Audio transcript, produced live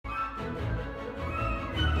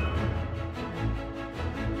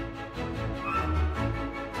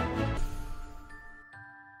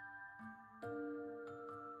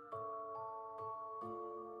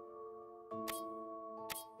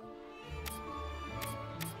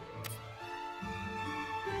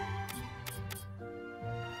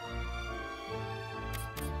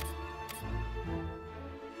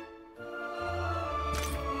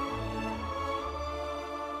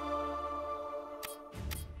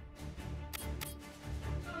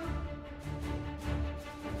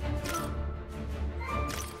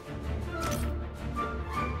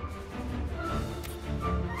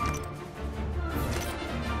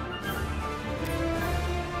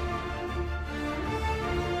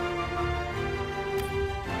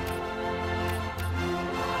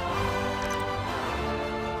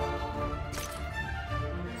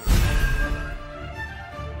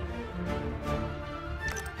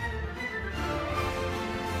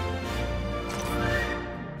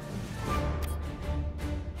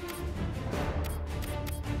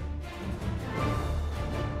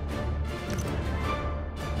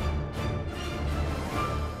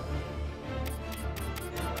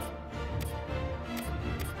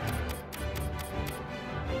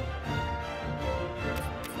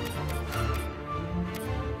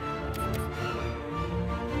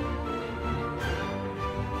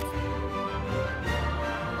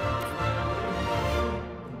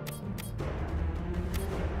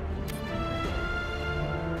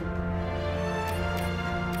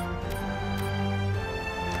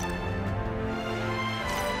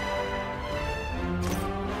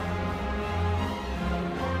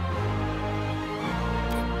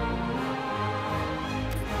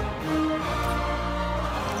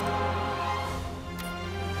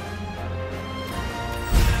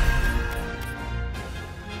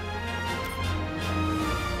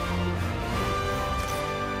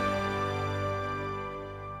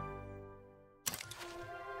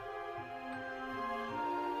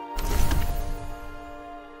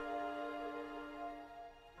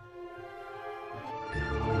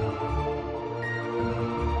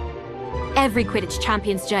Every Quidditch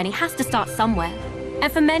Champions journey has to start somewhere.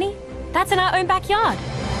 And for many, that's in our own backyard.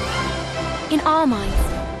 In our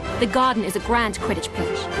minds, the garden is a grand Quidditch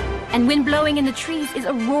pitch, and wind blowing in the trees is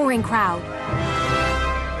a roaring crowd.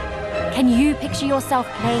 Can you picture yourself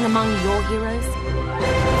playing among your heroes?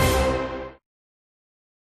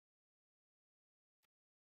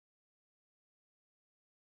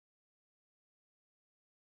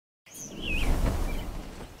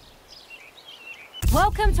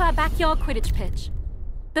 Welcome to our backyard Quidditch pitch.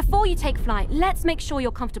 Before you take flight, let's make sure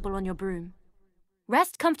you're comfortable on your broom.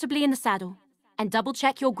 Rest comfortably in the saddle and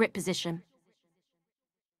double-check your grip position.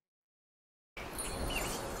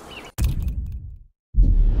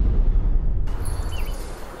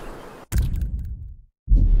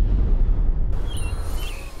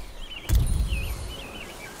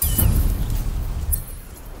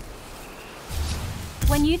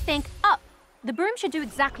 When you think up, the broom should do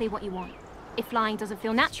exactly what you want. If flying doesn't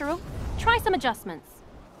feel natural, try some adjustments.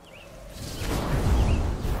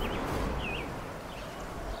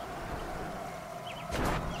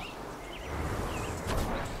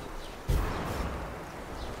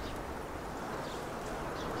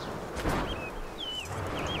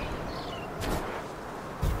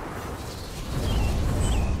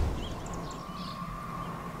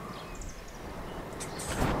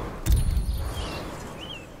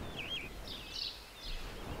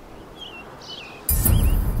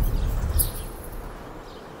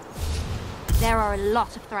 There are a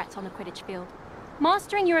lot of threats on the Quidditch field.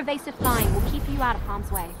 Mastering your evasive flying will keep you out of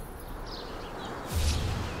harm's way.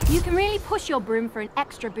 You can really push your broom for an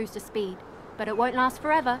extra boost of speed, but it won't last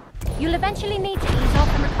forever. You'll eventually need to ease off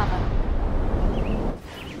and recover.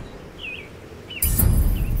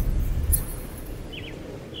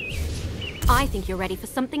 I think you're ready for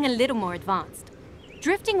something a little more advanced.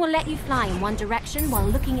 Drifting will let you fly in one direction while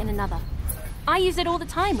looking in another. I use it all the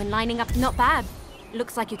time when lining up. Not bad.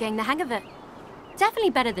 Looks like you're getting the hang of it. Definitely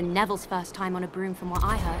better than Neville's first time on a broom from what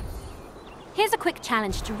I heard. Here's a quick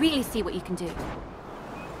challenge to really see what you can do.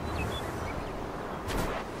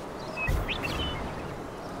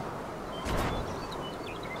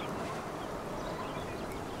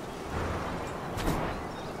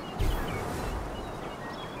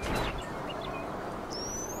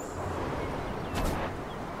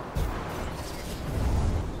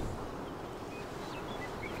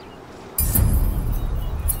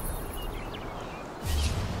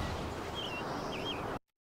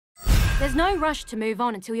 There's no rush to move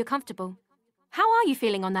on until you're comfortable. How are you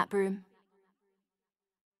feeling on that broom?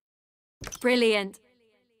 Brilliant.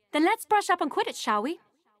 Then let's brush up on Quidditch, shall we?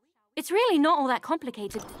 It's really not all that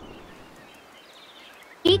complicated.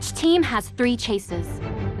 Each team has 3 chasers.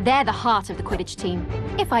 They're the heart of the Quidditch team,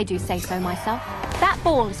 if I do say so myself. That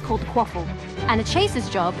ball is called the quaffle, and a chaser's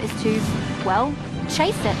job is to, well,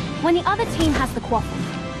 chase it. When the other team has the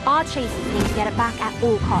quaffle, our chasers need to get it back at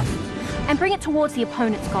all costs and bring it towards the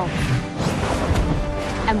opponent's goal.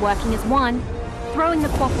 And working as one, throwing the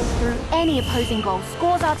quaffle through any opposing goal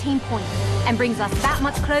scores our team points and brings us that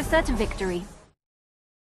much closer to victory.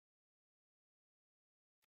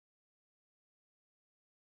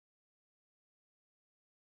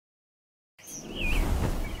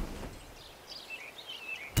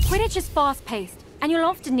 Quidditch is fast-paced, and you'll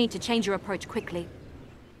often need to change your approach quickly.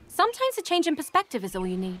 Sometimes a change in perspective is all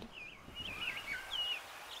you need.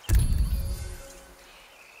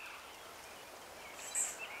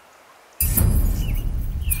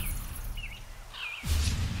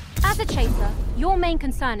 As a chaser, your main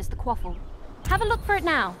concern is the quaffle. Have a look for it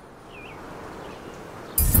now.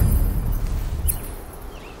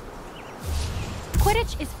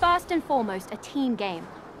 Quidditch is first and foremost a team game.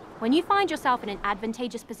 When you find yourself in an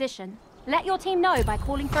advantageous position, let your team know by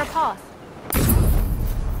calling for a pass.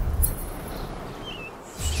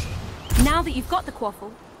 Now that you've got the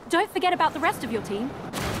quaffle, don't forget about the rest of your team.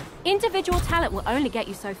 Individual talent will only get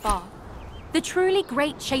you so far. The truly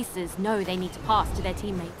great chasers know they need to pass to their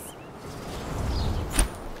teammates.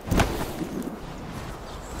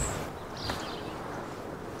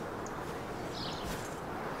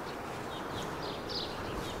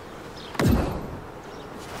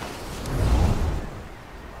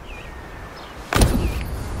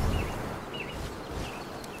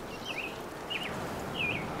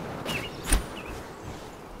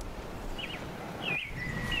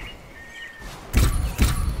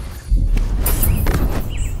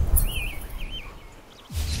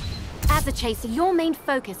 As a chaser, your main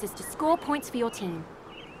focus is to score points for your team.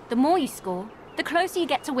 The more you score, the closer you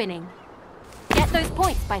get to winning. Get those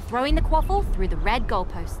points by throwing the quaffle through the red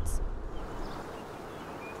goalposts.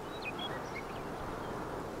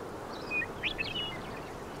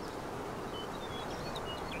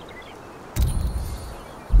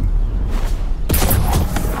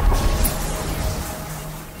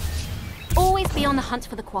 the hunt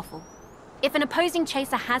for the quaffle. If an opposing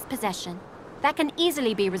chaser has possession, that can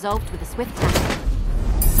easily be resolved with a swift tackle.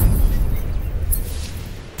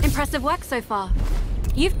 Impressive work so far.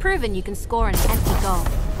 You've proven you can score an empty goal,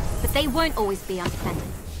 but they won't always be undefended.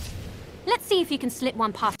 Let's see if you can slip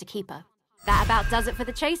one past a keeper. That about does it for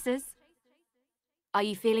the chasers. Are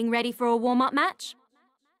you feeling ready for a warm-up match?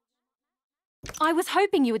 I was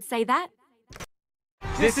hoping you would say that.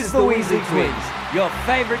 This is the Weasley Twins, your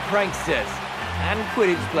favorite pranksters and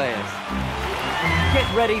Quidditch players.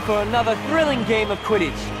 Get ready for another thrilling game of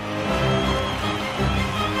Quidditch.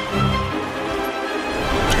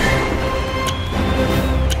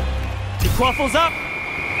 The quaffle's up!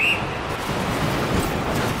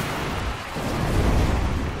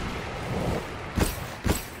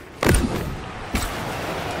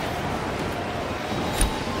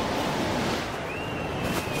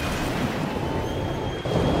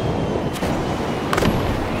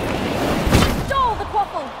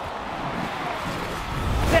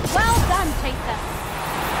 Well done, Chaser.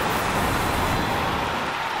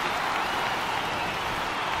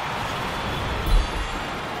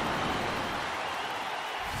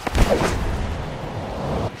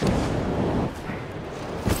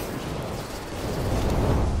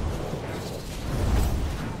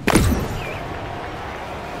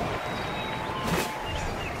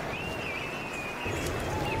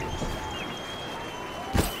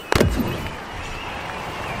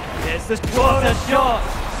 There's the quarter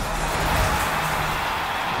shot!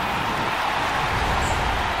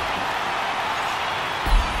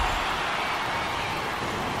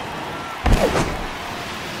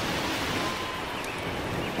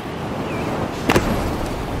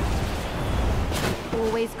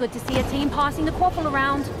 Always good to see a team passing the quaffle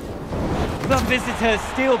around. The visitors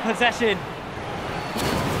steal possession.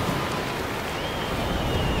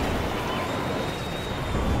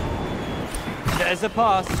 There's a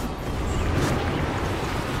pass.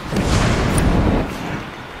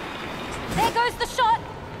 There goes the shot.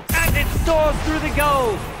 And it soars through the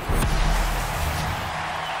goal.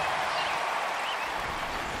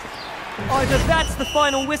 Either that's the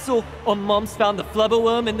final whistle, or Mom's found the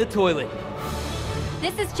flubberworm in the toilet.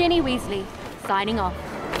 This is Ginny Weasley, signing off.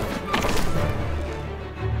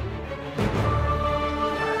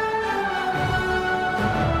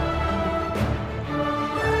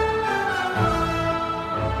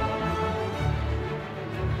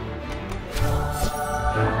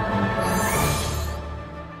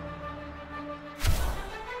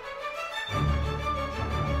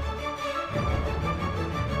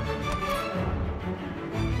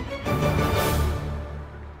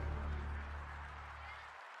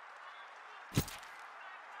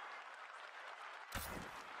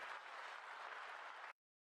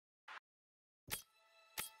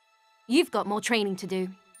 You've got more training to do.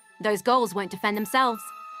 Those goals won't defend themselves.